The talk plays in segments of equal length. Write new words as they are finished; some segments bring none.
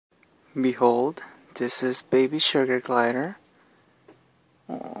Behold, this is baby sugar glider.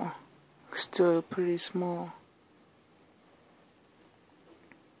 Oh, still pretty small.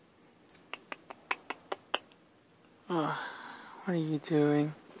 Oh, what are you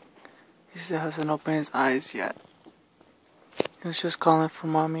doing? He still hasn't opened his eyes yet. He was just calling for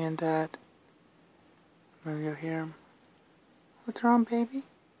mommy and dad. Maybe you'll hear him. What's wrong, baby?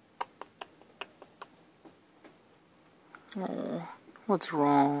 Oh, what's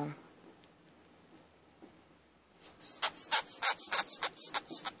wrong?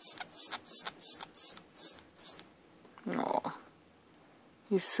 Oh,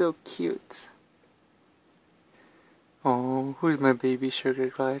 he's so cute. Oh, who's my baby sugar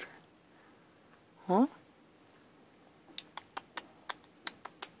glider? Huh?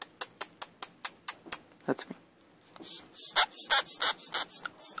 That's me.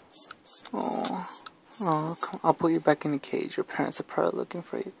 Oh, come on. I'll put you back in the cage. Your parents are probably looking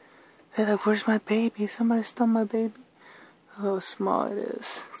for you. They're like, where's my baby? Somebody stole my baby. Oh, how small it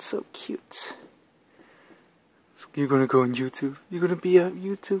is. It's so cute. You're gonna go on YouTube. You're gonna be a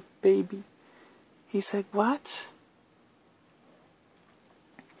YouTube baby. He's like, what?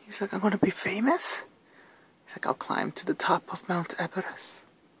 He's like, I'm gonna be famous? He's like, I'll climb to the top of Mount Everest.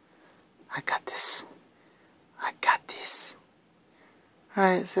 I got this. I got this.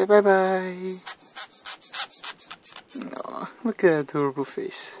 Alright, say bye-bye. Oh, look at that adorable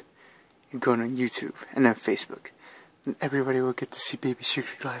face. You're going on YouTube and then Facebook. And everybody will get to see baby sugar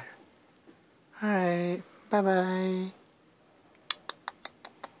glider. Alright, bye-bye.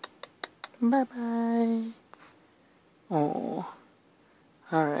 Bye-bye. Oh,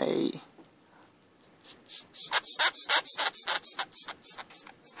 alright.